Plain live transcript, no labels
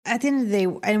at the end of the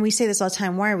day, and we say this all the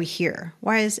time, why are we here?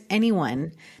 Why is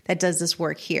anyone that does this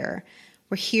work here?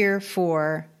 We're here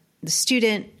for the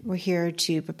student. We're here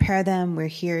to prepare them. We're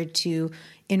here to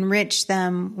enrich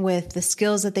them with the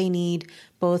skills that they need,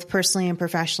 both personally and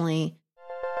professionally.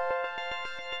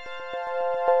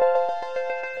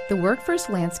 The workforce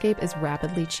landscape is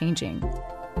rapidly changing,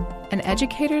 and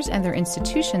educators and their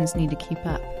institutions need to keep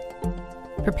up.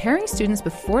 Preparing students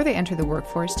before they enter the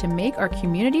workforce to make our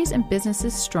communities and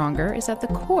businesses stronger is at the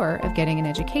core of getting an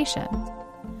education.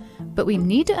 But we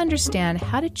need to understand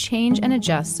how to change and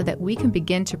adjust so that we can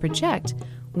begin to project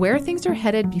where things are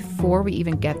headed before we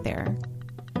even get there.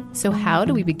 So how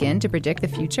do we begin to predict the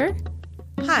future?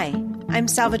 Hi, I'm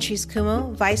Salvatrice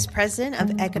Kumo, Vice President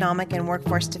of Economic and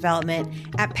Workforce Development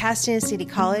at Pasadena City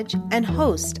College and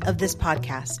host of this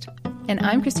podcast. And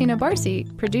I'm Christina Barcy,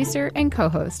 producer and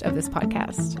co-host of this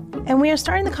podcast. And we are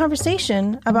starting the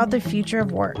conversation about the future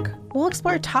of work. We'll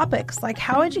explore topics like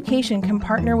how education can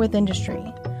partner with industry,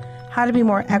 how to be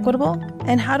more equitable,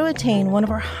 and how to attain one of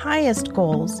our highest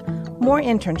goals, more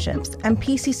internships and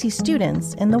PCC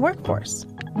students in the workforce.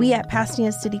 We at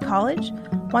Pasadena City College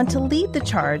want to lead the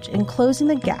charge in closing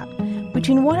the gap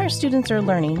between what our students are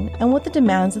learning and what the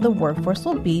demands of the workforce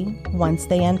will be once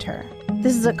they enter.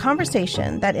 This is a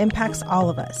conversation that impacts all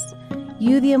of us,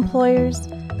 you, the employers,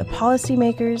 the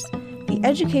policymakers, the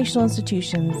educational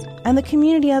institutions, and the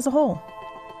community as a whole.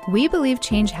 We believe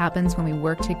change happens when we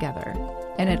work together,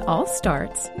 and it all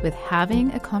starts with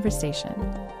having a conversation.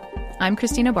 I'm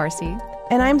Christina Barcy.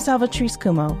 And I'm Salvatrice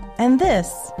Kumo, and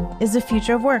this is The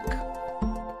Future of Work.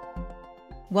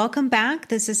 Welcome back.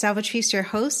 This is Salvatrice, your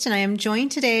host, and I am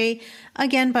joined today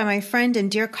again by my friend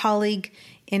and dear colleague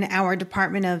in our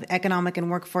Department of Economic and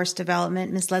Workforce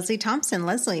Development, Ms. Leslie Thompson.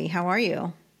 Leslie, how are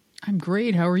you? I'm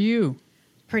great. How are you?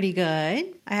 Pretty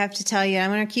good. I have to tell you,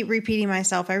 I'm going to keep repeating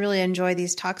myself. I really enjoy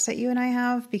these talks that you and I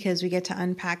have because we get to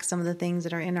unpack some of the things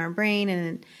that are in our brain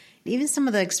and even some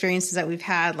of the experiences that we've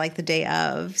had like the day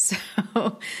of. So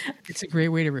it's a great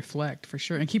way to reflect for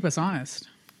sure and keep us honest.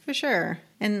 For sure.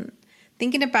 And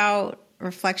thinking about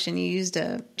reflection, you used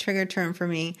a trigger term for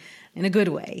me in a good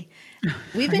way.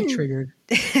 We've been triggered.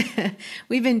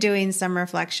 We've been doing some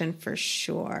reflection for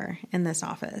sure in this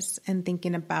office and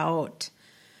thinking about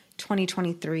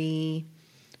 2023,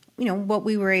 what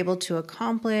we were able to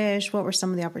accomplish, what were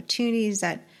some of the opportunities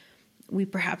that we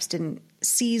perhaps didn't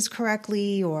seize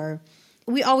correctly, or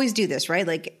we always do this, right?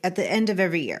 Like at the end of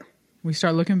every year. We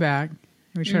start looking back and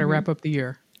we try to wrap up the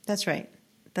year. That's right.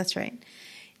 That's right.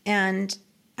 And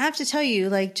I have to tell you,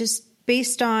 like, just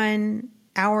based on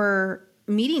our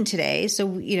meeting today,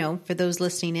 so, for those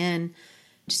listening in,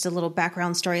 just a little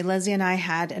background story. Leslie and I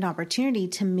had an opportunity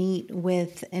to meet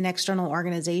with an external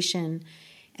organization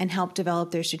and help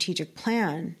develop their strategic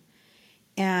plan.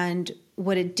 And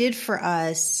what it did for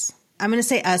us, I'm going to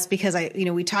say us because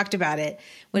we talked about it.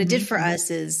 What it did for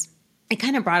us is it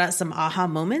kind of brought out some aha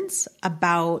moments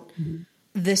about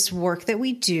this work that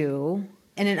we do.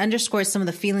 And it underscores some of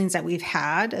the feelings that we've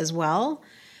had as well.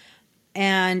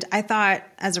 And I thought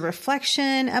as a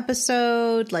reflection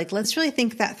episode, like, let's really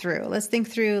think that through. Let's think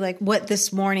through like what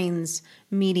this morning's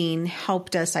meeting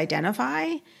helped us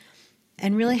identify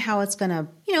and really how it's going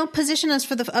to, position us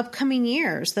for the upcoming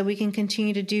years so that we can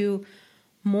continue to do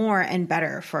more and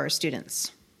better for our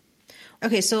students.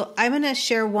 Okay, so I'm going to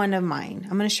share one of mine.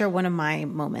 I'm going to share one of my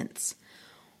moments.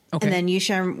 Okay. And then you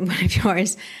share one of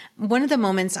yours. One of the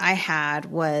moments I had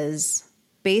was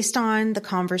based on the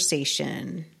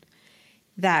conversation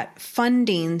that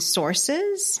funding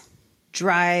sources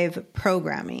drive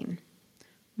programming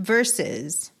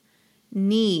versus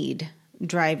need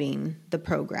driving the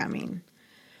programming.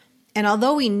 And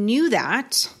although we knew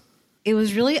that, it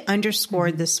was really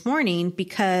underscored this morning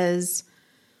because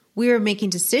we were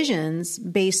making decisions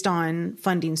based on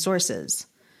funding sources.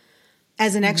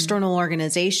 As an external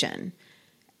organization,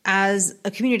 as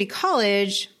a community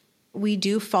college, we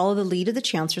do follow the lead of the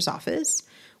chancellor's office.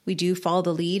 We do follow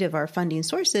the lead of our funding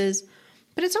sources,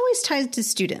 but it's always tied to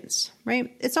students,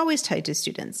 right? It's always tied to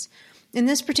students. In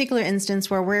this particular instance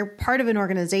where we're part of an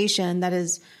organization that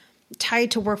is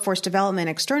tied to workforce development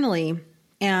externally,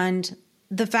 and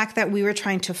the fact that we were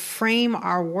trying to frame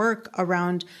our work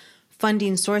around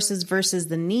funding sources versus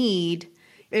the need,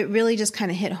 it really just kind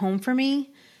of hit home for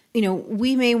me.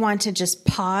 We may want to just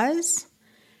pause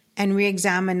and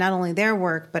re-examine not only their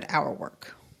work, but our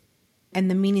work and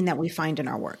the meaning that we find in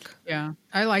our work. Yeah,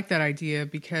 I like that idea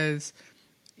because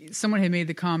someone had made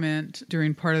the comment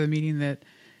during part of the meeting that,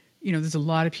 there's a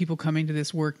lot of people coming to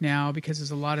this work now because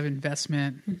there's a lot of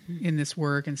investment in this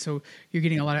work. And so you're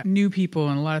getting a lot of new people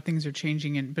and a lot of things are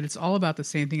changing. But it's all about the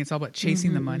same thing. It's all about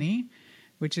chasing the money.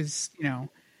 which is,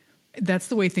 that's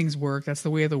the way things work. That's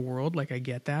the way of the world. Like, I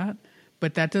get that.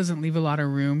 But that doesn't leave a lot of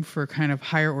room for kind of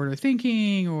higher order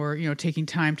thinking or, taking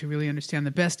time to really understand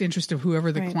the best interest of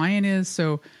whoever the client is.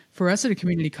 So for us at a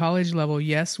community college level,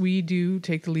 yes, we do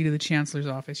take the lead of the chancellor's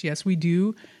office. Yes, we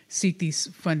do seek these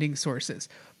funding sources.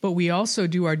 But we also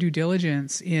do our due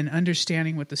diligence in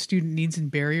understanding what the student needs and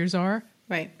barriers are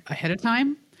ahead of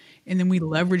time. And then we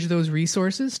leverage those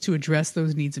resources to address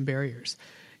those needs and barriers.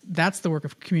 That's the work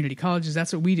of community colleges.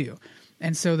 That's what we do.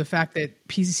 And so the fact that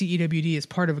PCC EWD is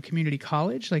part of a community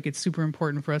college, like, it's super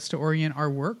important for us to orient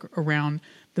our work around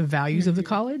the values of the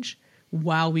college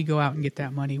while we go out and get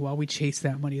that money, while we chase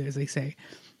that money, as they say.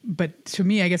 But to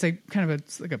me, I guess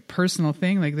it's like a personal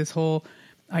thing, like this whole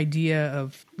idea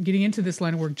of getting into this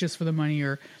line of work just for the money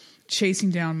or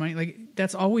chasing down money. Like,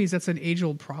 that's an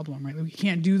age-old problem, right? Like, we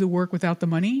can't do the work without the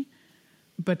money,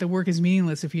 but the work is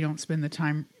meaningless if you don't spend the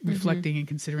time reflecting and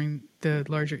considering the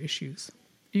larger issues.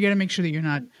 You got to make sure that you're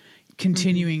not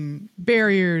continuing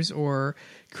barriers or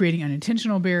creating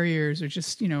unintentional barriers or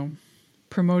just,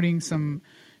 promoting some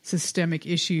systemic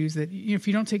issues that, if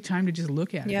you don't take time to just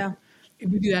look at it.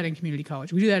 We do that in community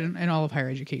college. We do that in all of higher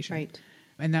education. Right.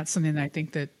 And that's something that I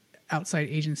think that outside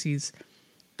agencies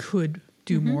could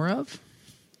do more of.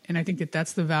 And I think that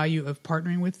that's the value of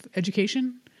partnering with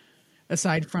education,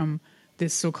 aside from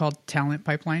this so-called talent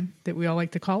pipeline that we all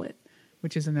like to call it,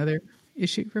 which is another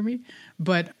issue for me.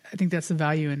 But I think that's the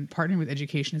value in partnering with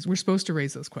education is we're supposed to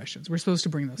raise those questions. We're supposed to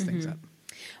bring those things up.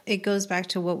 It goes back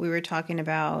to what we were talking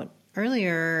about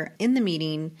earlier in the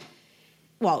meeting.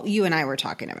 Well, you and I were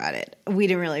talking about it. We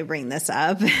didn't really bring this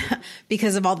up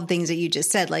because of all the things that you just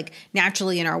said. Like,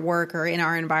 naturally in our work or in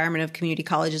our environment of community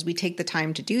colleges, we take the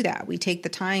time to do that. We take the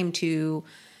time to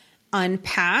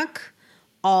unpack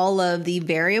all of the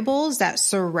variables that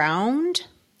surround,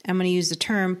 I'm going to use the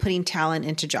term, putting talent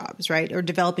into jobs, right? Or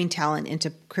developing talent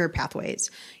into career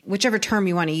pathways, whichever term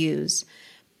you want to use.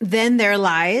 Then there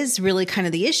lies really kind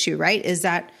of the issue, right? Is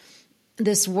that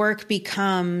this work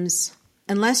becomes,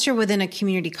 unless you're within a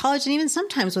community college, and even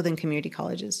sometimes within community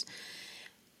colleges,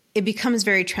 it becomes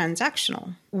very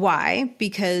transactional. Why?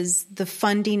 Because the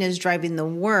funding is driving the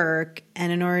work,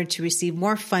 and in order to receive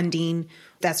more funding,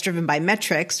 that's driven by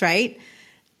metrics, right?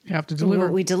 You have to deliver.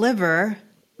 What we deliver,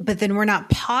 but then we're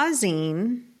not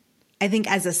pausing, I think,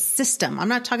 as a system. I'm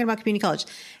not talking about community college.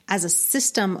 As a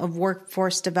system of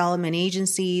workforce development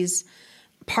agencies,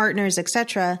 partners, et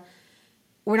cetera,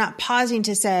 we're not pausing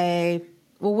to say,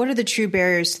 well, what are the true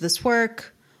barriers to this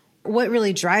work? What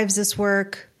really drives this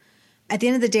work? At the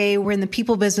end of the day, we're in the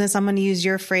people business. I'm going to use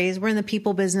your phrase. We're in the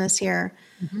people business here.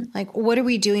 Like, what are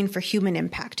we doing for human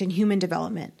impact and human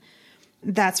development?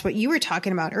 That's what you were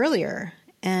talking about earlier.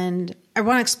 And I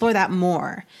want to explore that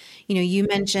more. You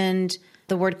mentioned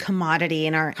the word commodity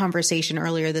in our conversation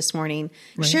earlier this morning.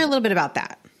 Right. Share a little bit about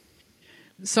that.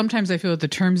 Sometimes I feel that the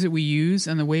terms that we use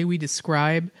and the way we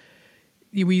describe,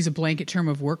 we use a blanket term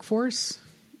of workforce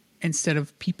instead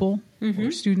of people or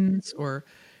students, or,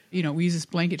 we use this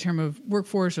blanket term of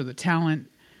workforce or the talent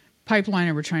pipeline,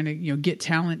 and we're trying to, get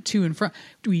talent to and from.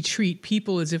 We treat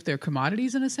people as if they're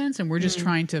commodities in a sense, and we're just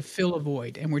trying to fill a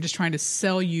void, and we're just trying to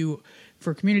sell you.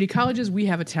 For community colleges, we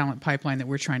have a talent pipeline that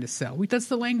we're trying to sell. That's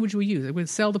the language we use. We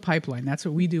sell the pipeline. That's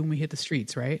what we do when we hit the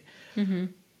streets, right?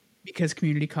 Because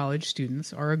community college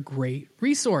students are a great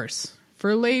resource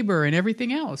for labor and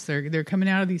everything else. They're coming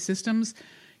out of these systems,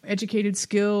 educated,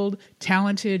 skilled,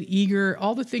 talented, eager,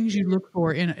 all the things you look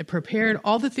for prepared,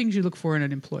 all the things you look for in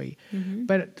an employee.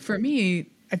 But for me,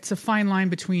 it's a fine line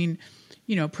between,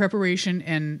 preparation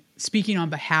and speaking on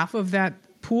behalf of that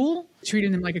pool,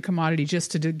 treating them like a commodity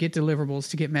just to get deliverables,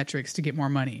 to get metrics, to get more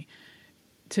money.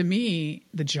 To me,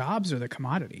 the jobs are the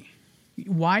commodity.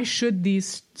 Why should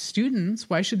these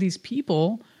students, why should these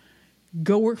people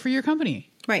go work for your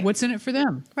company? Right. What's in it for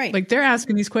them? Right. Like, they're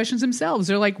asking these questions themselves.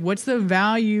 They're like, what's the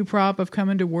value prop of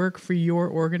coming to work for your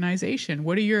organization?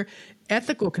 What are your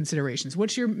ethical considerations?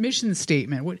 What's your mission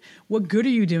statement? What good are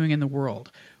you doing in the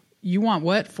world? You want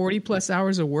what? 40 plus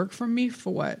hours of work from me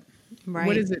for what? Right.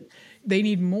 What is it? They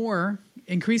need more.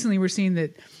 Increasingly, we're seeing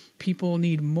that people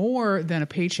need more than a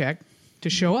paycheck to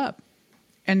show up.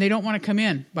 And they don't want to come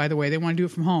in, by the way. They want to do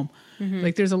it from home.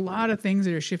 Like, there's a lot of things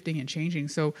that are shifting and changing.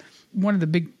 So one of the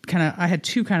big I had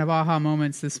two kind of aha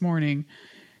moments this morning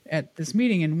at this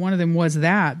meeting. And one of them was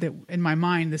that in my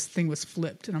mind, this thing was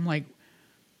flipped. And I'm like,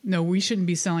 no, we shouldn't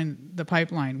be selling the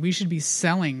pipeline. We should be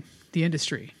selling the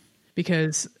industry,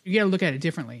 because you got to look at it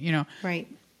differently, Right.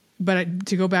 But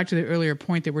to go back to the earlier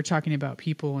point that we're talking about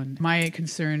people, and my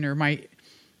concern, or my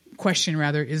question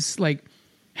rather, is like,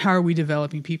 how are we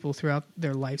developing people throughout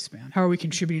their lifespan? How are we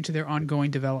contributing to their ongoing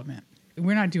development?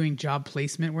 we're not doing job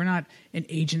placement. We're not an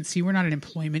agency. We're not an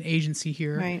employment agency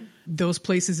here. Right. Those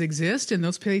places exist, and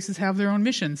those places have their own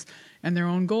missions and their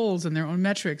own goals and their own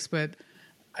metrics. But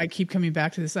I keep coming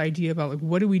back to this idea about, like,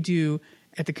 what do we do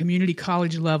at the community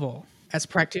college level as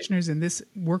practitioners in this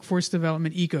workforce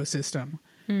development ecosystem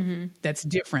that's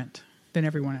different than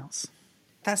everyone else?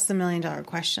 That's the $1 million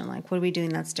question. Like, what are we doing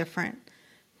that's different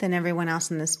than everyone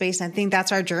else in this space? And I think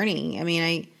that's our journey. I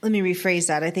mean, let me rephrase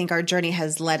that. I think our journey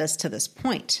has led us to this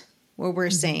point where we're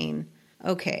saying,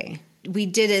 okay, we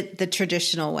did it the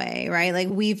traditional way, right? Like,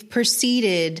 we've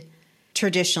proceeded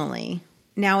traditionally.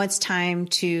 Now it's time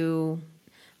to,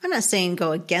 I'm not saying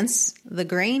go against the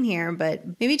grain here, but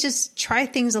maybe just try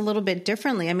things a little bit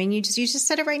differently. I mean, you just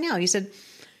said it right now. You said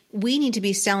we need to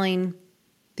be selling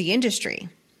the industry,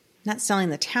 not selling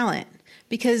the talent.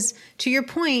 Because to your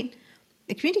point,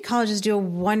 the community colleges do a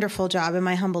wonderful job, in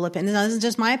my humble opinion. This is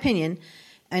just my opinion,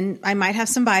 and I might have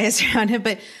some bias around it,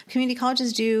 but community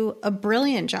colleges do a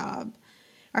brilliant job.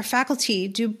 Our faculty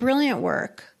do brilliant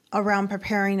work around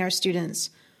preparing our students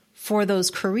for those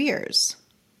careers.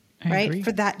 Right? Agree.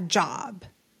 For that job.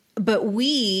 But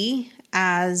we,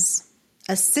 as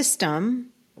a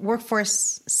system,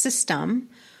 workforce system,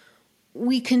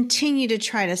 we continue to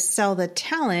try to sell the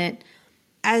talent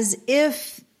as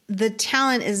if the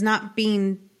talent is not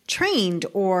being trained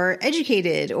or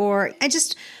educated, or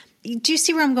do you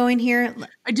see where I'm going here?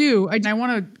 I do. I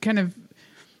want to kind of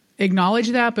acknowledge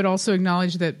that, but also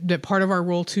acknowledge that part of our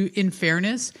role too, in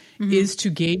fairness, is to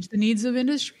gauge the needs of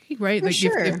industry, right? Like,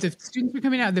 sure. if the students are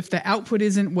coming out, if the output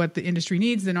isn't what the industry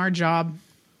needs, then our job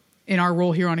in our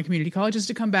role here on a community college is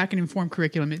to come back and inform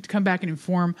curriculum, to come back and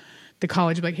inform the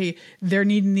college, like, hey, they're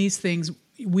needing these things.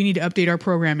 We need to update our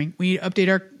programming. We need to update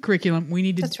our curriculum. We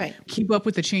need to keep up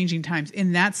with the changing times.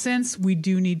 In that sense, we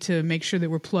do need to make sure that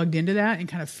we're plugged into that and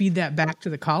kind of feed that back to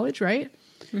the college, right?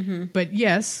 But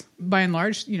yes, by and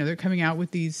large, they're coming out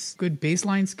with these good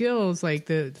baseline skills. Like,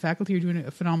 the faculty are doing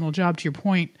a phenomenal job. To your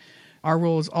point, our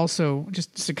role is also,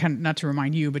 just to kind of, not to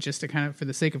remind you, but just to kind of, for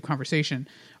the sake of conversation,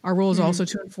 our role is also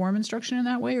to inform instruction in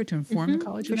that way, or to inform the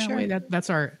college in that way. That's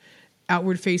our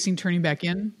outward facing, turning back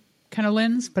in kind of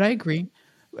lens. But I agree.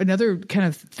 Another kind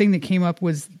of thing that came up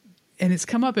was, and it's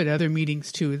come up at other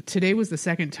meetings too, today was the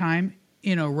second time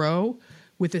in a row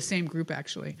with the same group,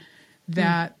 actually,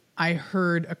 that I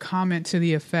heard a comment to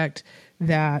the effect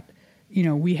that,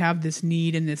 we have this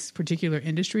need in this particular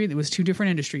industry. It was two different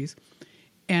industries.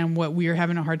 And what we are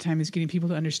having a hard time is getting people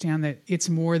to understand that it's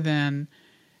more than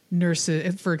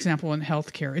nurses, for example, in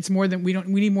healthcare. It's more than, we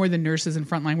need more than nurses and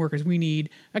frontline workers. We need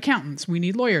accountants. We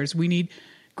need lawyers. We need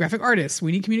graphic artists.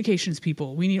 We need communications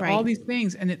people. We need all these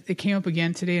things. And it came up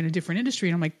again today in a different industry.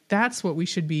 And I'm like, that's what we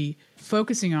should be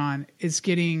focusing on, is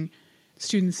getting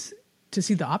students to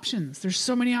see the options. There's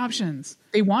so many options.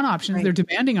 They want options. They're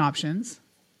demanding options.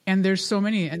 And there's so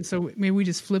many. And so maybe we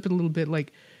just flip it a little bit,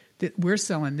 like, that we're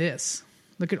selling this.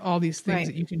 Look at all these things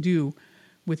that you can do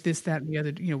with this, that, and the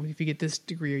other. If you get this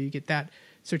degree, or you get that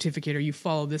certificate, or you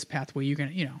follow this pathway, you're going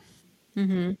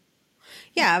to,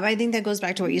 Yeah, but I think that goes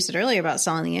back to what you said earlier about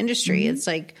selling the industry. It's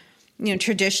like,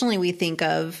 traditionally we think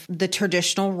of the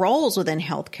traditional roles within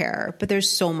healthcare, but there's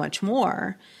so much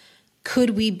more.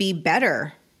 Could we be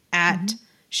better at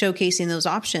showcasing those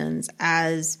options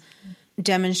as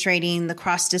demonstrating the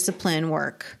cross-discipline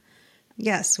work?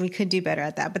 Yes, we could do better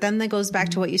at that. But then that goes back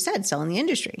to what you said, selling the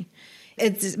industry.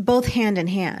 It's both hand in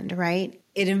hand, right?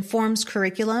 It informs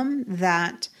curriculum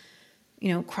that,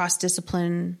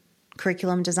 cross-discipline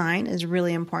curriculum design is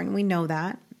really important. We know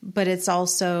that. But it's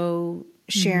also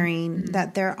sharing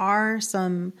that there are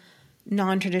some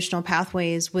non-traditional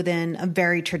pathways within a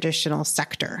very traditional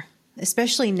sector,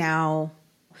 especially now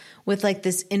with like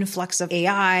this influx of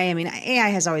AI. I mean, AI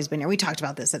has always been there. We talked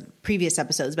about this in previous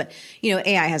episodes, but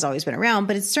AI has always been around,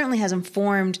 but it certainly has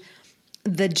informed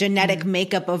the genetic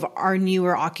makeup of our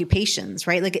newer occupations,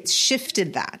 right? Like, it's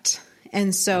shifted that.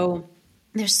 And so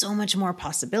there's so much more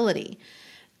possibility.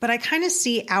 But I kind of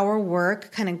see our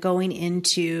work kind of going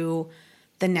into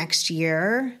the next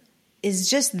year is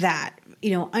just that,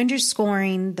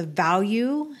 underscoring the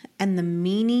value and the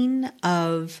meaning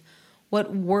of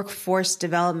what workforce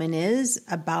development is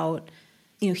about,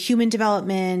 human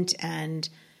development, and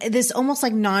this almost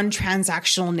like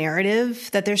non-transactional narrative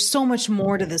that there's so much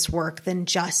more to this work than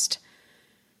just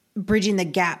bridging the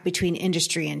gap between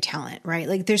industry and talent, right?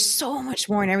 Like, there's so much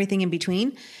more and everything in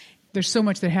between. There's so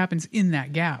much that happens in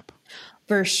that gap.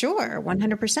 For sure.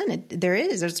 100%.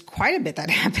 There's quite a bit that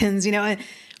happens,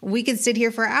 we could sit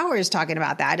here for hours talking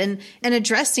about that and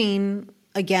addressing,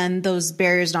 again, those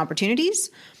barriers and opportunities,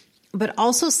 but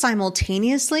also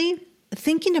simultaneously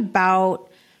thinking about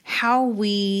how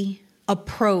we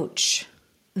approach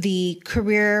the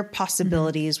career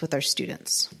possibilities with our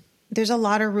students. There's a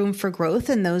lot of room for growth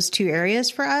in those two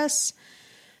areas for us,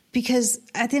 because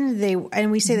at the end of the day,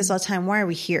 and we say this all the time, why are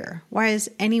we here? Why is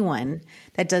anyone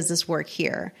that does this work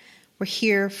here? We're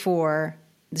here for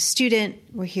the student.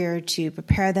 We're here to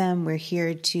prepare them. We're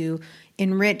here to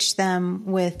enrich them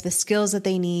with the skills that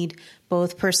they need,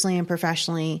 both personally and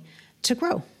professionally, to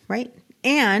grow, right?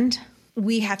 And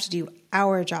we have to do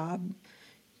our job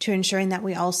to ensuring that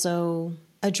we also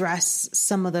address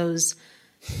some of those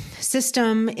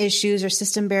system issues or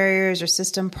system barriers or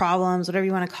system problems, whatever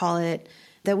you want to call it,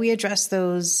 that we address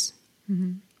those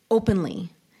openly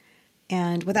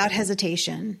and without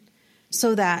hesitation,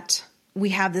 so that we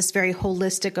have this very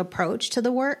holistic approach to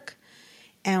the work,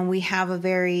 and we have a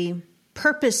very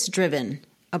purpose-driven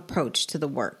approach to the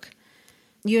work.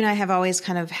 You and I have always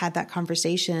kind of had that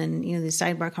conversation, you know, these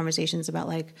sidebar conversations about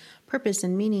like purpose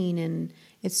and meaning, and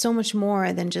it's so much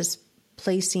more than just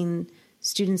placing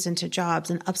students into jobs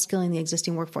and upskilling the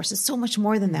existing workforce. It's so much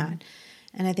more than that.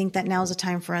 And I think that now is a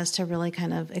time for us to really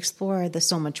kind of explore the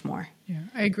so much more. Yeah,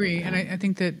 I agree. And I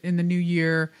think that in the new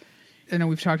year, I know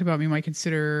we've talked about, we might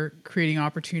consider creating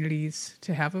opportunities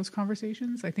to have those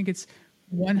conversations. I think it's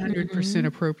 100%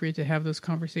 appropriate to have those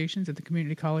conversations at the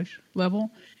community college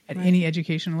level, at any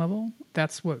education level.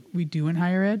 That's what we do in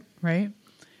higher ed, right?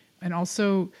 And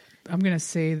also, I'm going to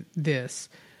say this,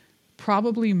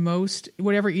 probably most,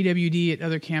 whatever EWD at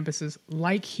other campuses,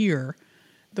 like here,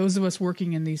 those of us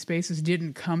working in these spaces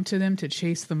didn't come to them to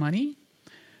chase the money.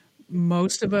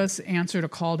 Most of us answered a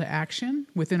call to action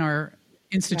within our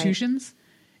institutions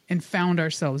and found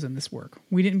ourselves in this work.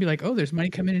 We didn't be like, oh, there's money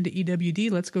coming into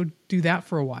EWD, let's go do that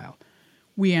for a while.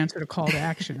 We answered a call to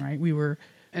action, right?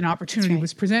 An opportunity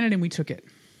was presented and we took it.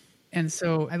 And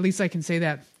so at least I can say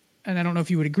that, and I don't know if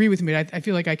you would agree with me, but I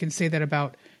feel like I can say that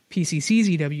about PCC's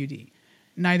EWD.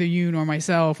 Neither you nor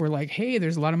myself were like, hey,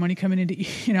 there's a lot of money coming into,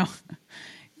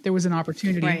 there was an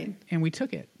opportunity and we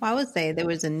took it. Well, I would say there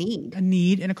was a need. A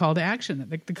need and a call to action.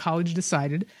 The college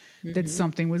decided that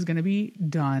something was going to be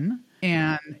done,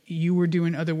 and you were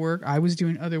doing other work. I was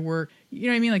doing other work. You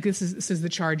know what I mean? Like this is the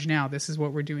charge now. This is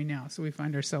what we're doing now. So we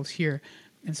find ourselves here.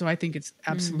 And so I think it's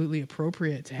absolutely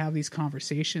appropriate to have these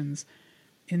conversations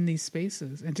in these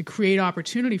spaces and to create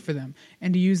opportunity for them,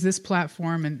 and to use this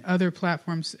platform and other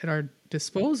platforms at our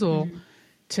disposal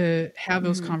to have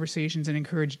those conversations and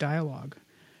encourage dialogue.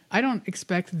 I don't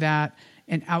expect that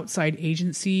an outside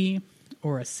agency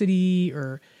or a city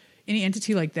or any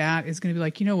entity like that is going to be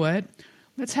like, you know what,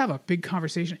 let's have a big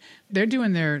conversation. They're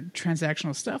doing their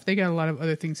transactional stuff. They got a lot of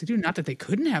other things to do. Not that they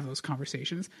couldn't have those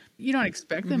conversations. You don't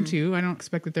expect them to. I don't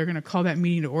expect that they're going to call that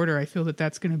meeting to order. I feel that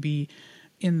that's going to be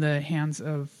in the hands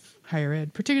of higher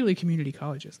ed, particularly community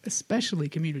colleges, especially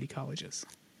community colleges.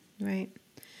 Right.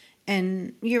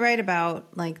 And you're right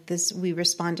about like this, we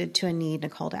responded to a need and a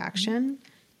call to action.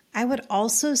 I would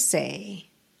also say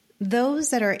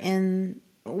those that are in,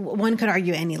 one could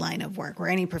argue any line of work or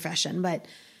any profession, but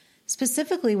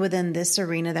specifically within this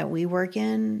arena that we work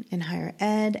in higher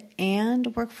ed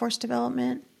and workforce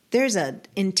development, there's an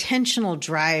intentional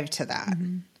drive to that.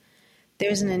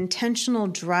 There's an intentional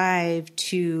drive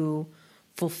to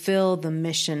fulfill the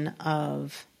mission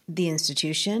of the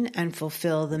institution and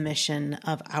fulfill the mission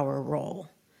of our role.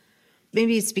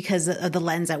 Maybe it's because of the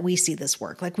lens that we see this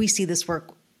work. Like we see this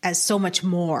work as so much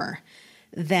more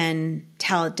than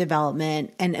talent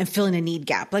development and filling a need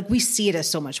gap. Like we see it as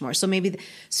so much more. So maybe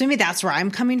that's where I'm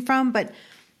coming from. But,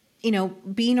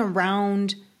 being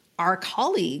around our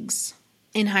colleagues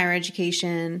in higher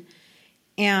education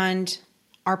and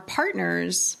our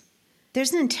partners,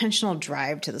 there's an intentional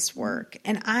drive to this work.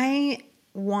 And I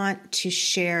want to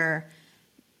share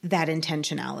that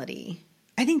intentionality.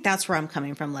 I think that's where I'm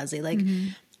coming from, Leslie. Like,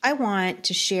 I want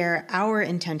to share our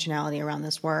intentionality around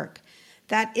this work,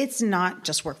 that it's not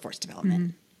just workforce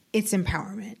development. It's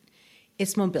empowerment.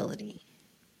 It's mobility.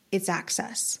 It's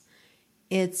access.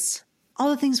 It's all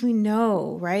the things we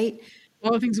know, right?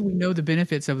 All the things that we know the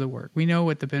benefits of the work. We know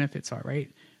what the benefits are,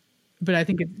 right? But I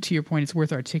think to your point, it's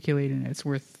worth articulating. It's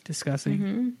worth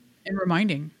discussing and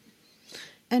reminding.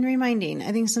 I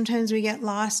think sometimes we get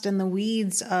lost in the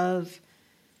weeds of,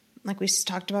 like we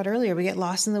talked about earlier, we get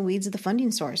lost in the weeds of the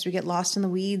funding source. We get lost in the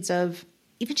weeds of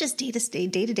even just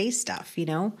day-to-day stuff,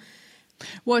 Well,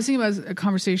 I was thinking about a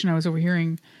conversation I was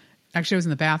overhearing. Actually, I was in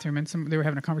the bathroom and they were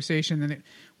having a conversation, and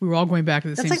we were all going back to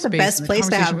the same space. That's like the best place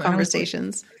to have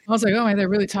conversations. I was like, oh, man, they're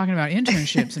really talking about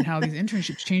internships and how these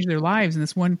internships change their lives. And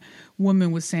this one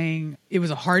woman was saying it was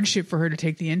a hardship for her to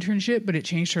take the internship, but it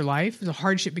changed her life. It was a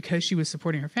hardship because she was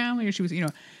supporting her family, or she was,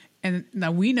 and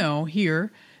now we know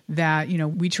here that,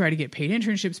 we try to get paid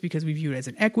internships because we view it as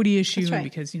an equity issue. That's right.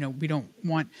 And because, we don't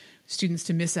want students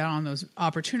to miss out on those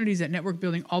opportunities at network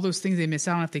building, all those things they miss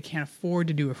out on if they can't afford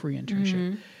to do a free internship.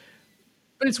 Mm-hmm.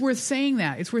 But it's worth saying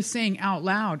that. It's worth saying out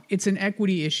loud. It's an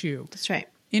equity issue. That's right.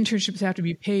 Internships have to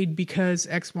be paid because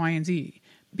X, Y, and Z.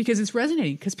 Because it's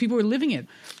resonating, because people are living it.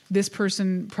 This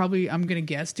person probably, I'm going to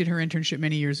guess, did her internship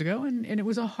many years ago, and it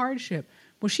was a hardship.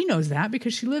 Well, she knows that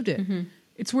because she lived it. Mm-hmm.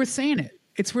 It's worth saying it.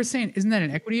 It's worth saying, isn't that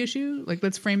an equity issue? Like,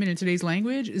 let's frame it in today's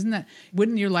language.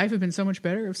 Wouldn't your life have been so much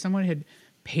better if someone had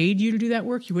paid you to do that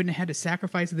work? You wouldn't have had to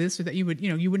sacrifice this, or that you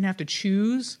wouldn't have to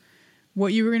choose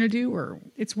what you were going to do, or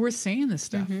it's worth saying this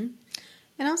stuff. Mm-hmm.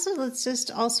 And also, let's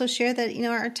just also share that,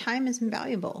 our time is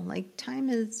invaluable. Like, time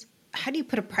is, how do you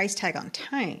put a price tag on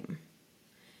time?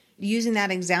 Using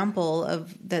that example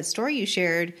of that story you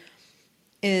shared,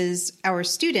 is our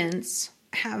students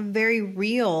have very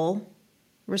real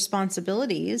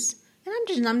responsibilities. And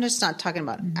I'm just not talking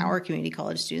about mm-hmm. our community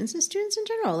college students, and students in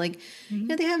general. Like, mm-hmm.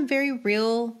 They have very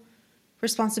real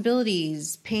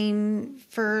responsibilities, paying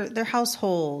for their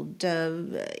household,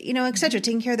 et cetera,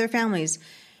 taking care of their families.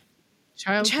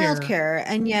 Childcare.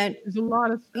 And yet there's a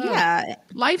lot of stuff. Yeah.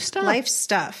 Life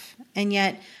stuff. And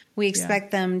yet we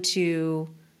expect them to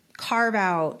carve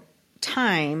out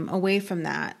time away from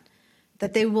that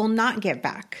they will not get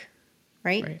back,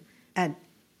 right? At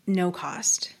no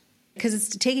cost. Because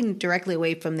it's taken directly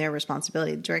away from their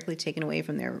responsibility, directly taken away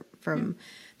from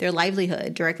their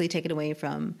livelihood, directly taken away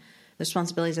from the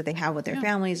responsibilities that they have with their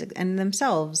families and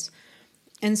themselves.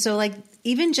 And so, like,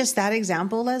 even just that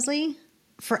example, Leslie,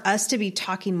 for us to be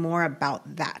talking more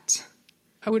about that.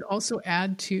 I would also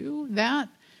add to that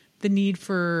the need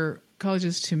for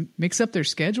colleges to mix up their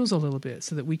schedules a little bit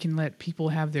so that we can let people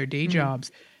have their day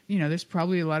jobs. There's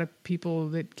probably a lot of people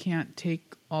that can't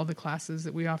take all the classes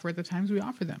that we offer at the times we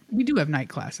offer them. We do have night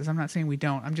classes. I'm not saying we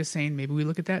don't. I'm just saying maybe we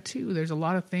look at that too. There's a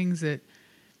lot of things that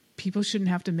people shouldn't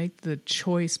have to make the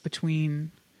choice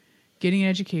between getting an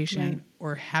education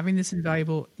or having this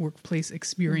invaluable workplace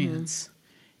experience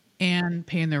and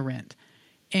paying their rent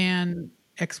and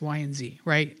X, Y, and Z,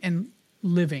 right? And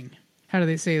living. How do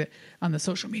they say that on the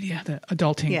social media? The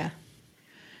adulting. Yeah.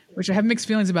 Which I have mixed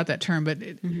feelings about that term, but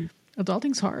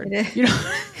adulting's hard.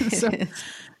 So,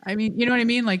 I mean, you know what I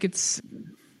mean? Like, there's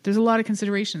a lot of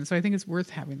considerations. So I think it's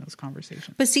worth having those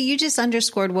conversations. But see, you just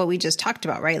underscored what we just talked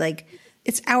about, right? Like,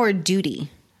 it's our duty,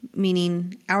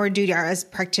 meaning our duty as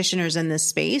practitioners in this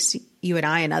space, you and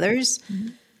I and others,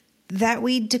 that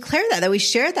we declare that we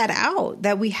share that out,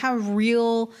 that we have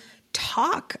real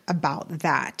talk about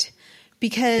that,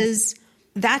 because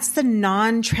that's the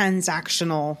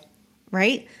non-transactional,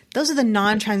 right? Those are the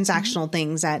non-transactional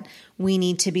things that we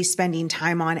need to be spending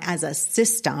time on as a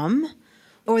system,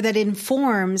 or that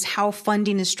informs how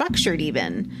funding is structured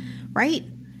even, right?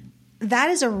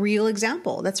 That is a real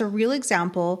example. That's a real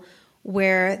example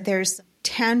where there's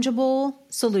tangible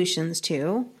solutions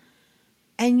to,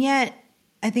 and yet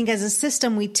I think as a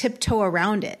system, we tiptoe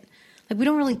around it. Like, we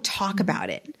don't really talk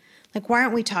about it. Like, why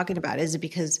aren't we talking about it? Is it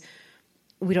because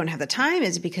we don't have the time?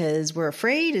 Is it because we're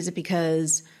afraid? Is it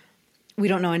because we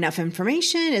don't know enough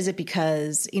information? Is it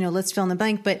because, let's fill in the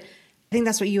blank. But I think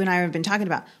that's what you and I have been talking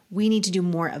about. We need to do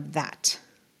more of that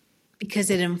because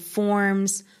it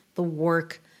informs the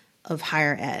work of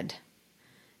higher ed,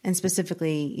 and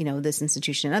specifically, this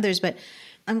institution and others. But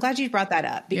I'm glad you brought that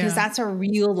up, because that's a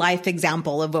real life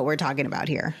example of what we're talking about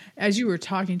here. As you were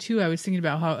talking too, I was thinking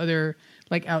about how other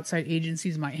outside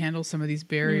agencies might handle some of these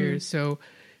barriers. So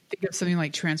think of something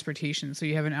like transportation. So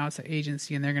you have an outside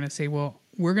agency and they're going to say, well,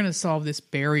 we're going to solve this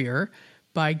barrier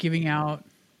by giving out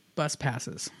bus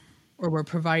passes, or we're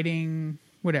providing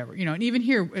whatever, and even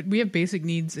here we have basic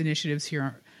needs initiatives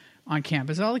here on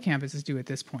campus. All the campuses do at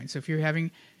this point. So if you're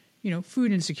having,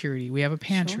 food insecurity, we have a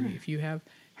pantry. Sure. If you have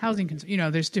housing,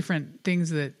 there's different things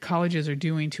that colleges are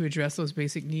doing to address those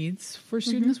basic needs for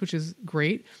students, which is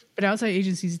great. But outside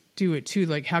agencies do it too.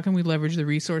 Like, how can we leverage the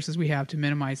resources we have to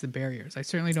minimize the barriers? I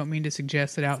certainly don't mean to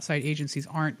suggest that outside agencies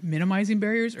aren't minimizing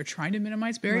barriers or trying to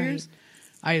minimize barriers.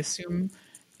 Right. I assume,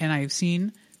 and I've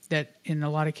seen that in a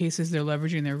lot of cases, they're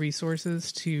leveraging their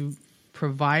resources to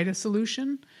provide a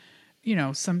solution.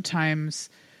 Sometimes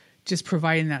just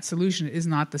providing that solution is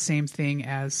not the same thing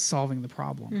as solving the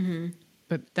problem.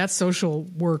 But that's social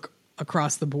work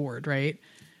across the board, right?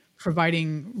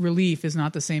 Providing relief is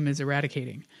not the same as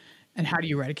eradicating. And how do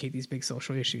you eradicate these big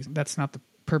social issues? That's not the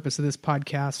purpose of this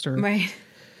podcast.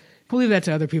 We'll leave that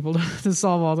to other people to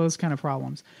solve all those kind of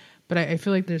problems. But I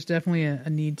feel like there's definitely a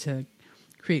need to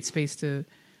create space to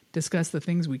discuss the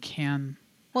things we can.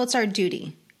 Well, it's our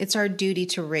duty. It's our duty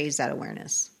to raise that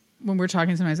awareness. when we're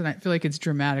talking sometimes, and I feel like it's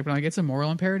dramatic, but I'm like, it's a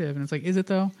moral imperative. And it's like, is it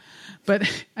though? But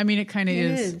I mean, it kind of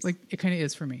is. Like, it kind of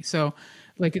is for me. So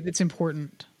like, it's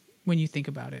important when you think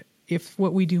about it. If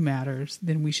what we do matters,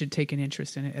 then we should take an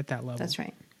interest in it at that level. That's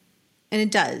right. And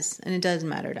it does. And it does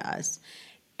matter to us.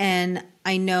 And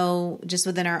I know just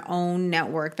within our own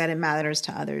network that it matters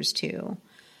to others too.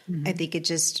 Mm-hmm. I think it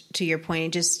just, to your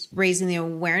point, just raising the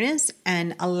awareness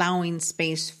and allowing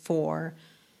space for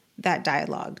that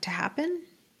dialogue to happen.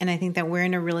 And I think that we're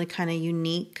in a really kind of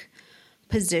unique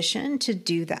position to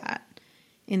do that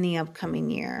in the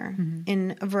upcoming year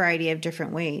in a variety of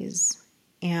different ways.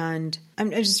 And I'm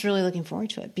just really looking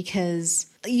forward to it because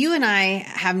you and I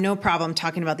have no problem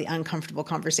talking about the uncomfortable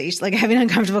conversation, like having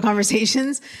uncomfortable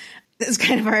conversations. That's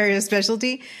kind of our area of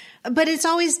specialty, but it's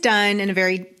always done in a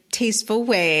very tasteful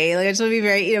way. Like I just want to be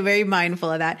very, very mindful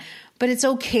of that, but it's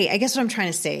okay. I guess what I'm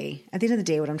trying to say at the end of the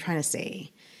day, what I'm trying to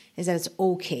say is that it's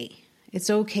okay. It's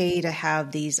okay to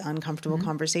have these uncomfortable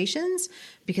conversations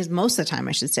because most of the time,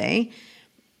 I should say,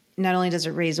 not only does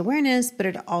it raise awareness, but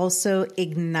it also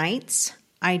ignites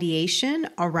ideation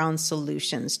around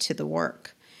solutions to the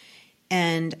work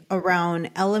and around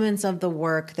elements of the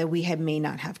work that we may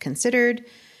not have considered.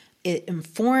 It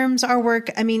informs our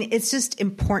work. I mean, it's just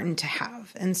important to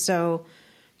have. And so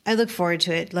I look forward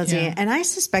to it, Leslie. Yeah. And I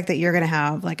suspect that you're going to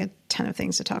have like a ton of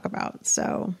things to talk about.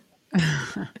 So,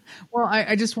 well,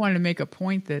 I just wanted to make a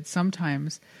point that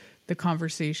sometimes the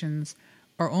conversations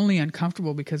are only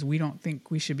uncomfortable because we don't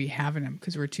think we should be having them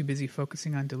because we're too busy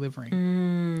focusing on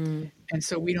delivering. And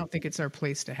so we don't think it's our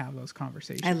place to have those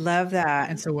conversations. I love that.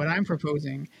 And so what I'm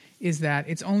proposing is that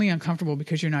it's only uncomfortable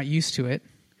because you're not used to it.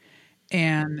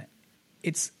 And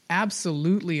it's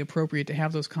absolutely appropriate to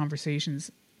have those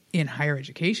conversations in higher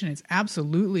education. It's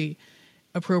absolutely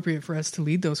appropriate for us to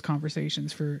lead those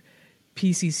conversations, for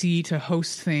PCC to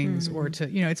host things or to,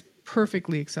 it's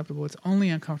perfectly acceptable. It's only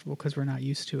uncomfortable because we're not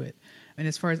used to it. And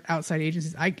as far as outside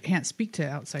agencies, I can't speak to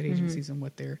outside agencies and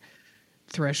what their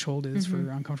threshold is for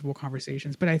uncomfortable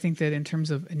conversations. But I think that in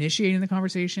terms of initiating the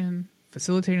conversation,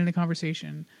 facilitating the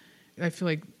conversation, I feel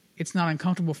like it's not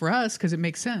uncomfortable for us because it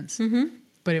makes sense.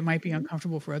 But it might be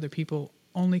uncomfortable for other people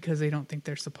only because they don't think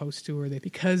they're supposed to, or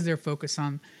because they're focused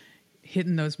on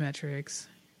hitting those metrics,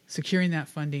 securing that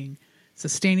funding,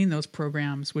 sustaining those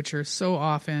programs, which are so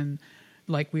often,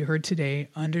 like we heard today,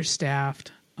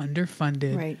 understaffed,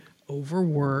 underfunded,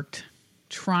 overworked,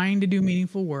 trying to do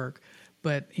meaningful work,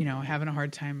 but, having a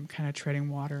hard time kind of treading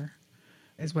water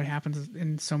is what happens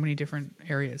in so many different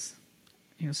areas,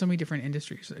 so many different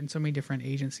industries and so many different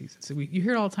agencies. So you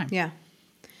hear it all the time. Yeah.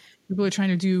 People are trying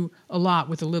to do a lot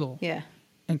with a little. Yeah.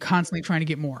 And constantly trying to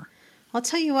get more. I'll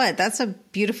tell you what, that's a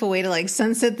beautiful way to like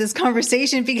sunset this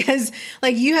conversation because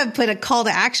like you have put a call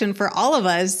to action for all of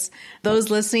us, those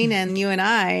listening and you and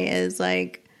I, is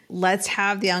like, let's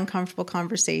have the uncomfortable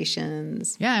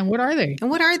conversations. Yeah. And what are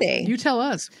they? You tell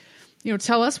us.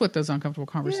 Tell us what those uncomfortable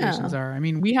conversations are. I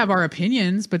mean, we have our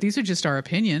opinions, but these are just our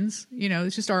opinions.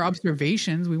 It's just our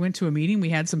observations. We went to a meeting, we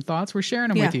had some thoughts, we're sharing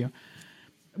them with you.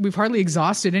 We've hardly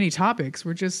exhausted any topics.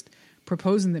 We're just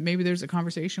proposing that maybe there's a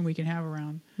conversation we can have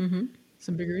around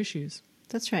some bigger issues.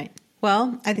 That's right.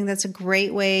 Well, I think that's a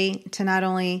great way to not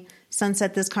only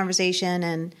sunset this conversation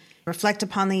and reflect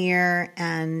upon the year,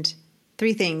 and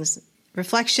 3 things: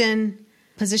 reflection,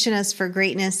 position us for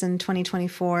greatness in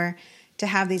 2024, to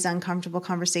have these uncomfortable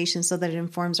conversations so that it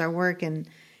informs our work and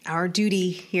our duty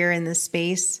here in this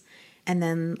space. And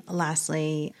then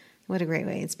lastly, what a great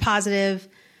way. It's positive,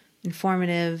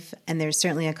 informative, and there's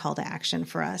certainly a call to action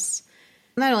for us.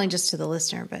 Not only just to the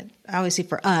listener, but obviously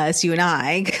for us, you and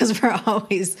I, because we're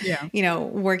always,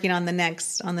 working on the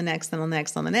next, on the next, and on the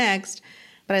next, on the next.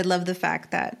 But I love the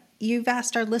fact that you've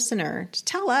asked our listener to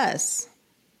tell us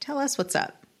what's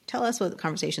up. Tell us what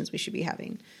conversations we should be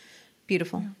having.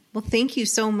 Beautiful. Yeah. Well, thank you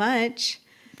so much.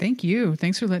 Thank you.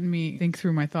 Thanks for letting me think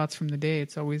through my thoughts from the day.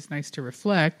 It's always nice to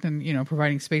reflect and,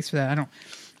 providing space for that.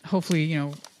 Hopefully,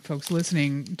 folks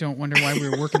listening don't wonder why we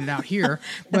were working it out here.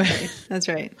 But That's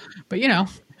right. But,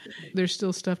 there's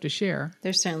still stuff to share.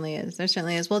 There certainly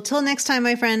is. Well, till next time,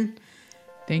 my friend.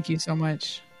 Thank you so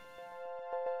much.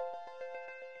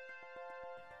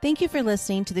 Thank you for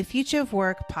listening to the Future of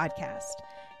Work podcast.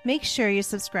 Make sure you're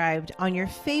subscribed on your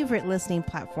favorite listening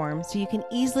platform so you can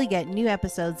easily get new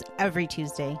episodes every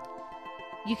Tuesday.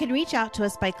 You can reach out to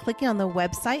us by clicking on the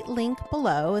website link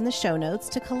below in the show notes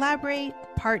to collaborate,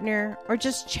 partner, or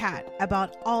just chat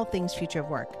about all things Future of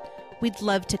Work. We'd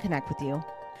love to connect with you.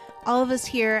 All of us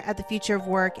here at the Future of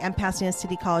Work and Pasadena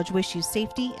City College wish you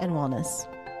safety and wellness.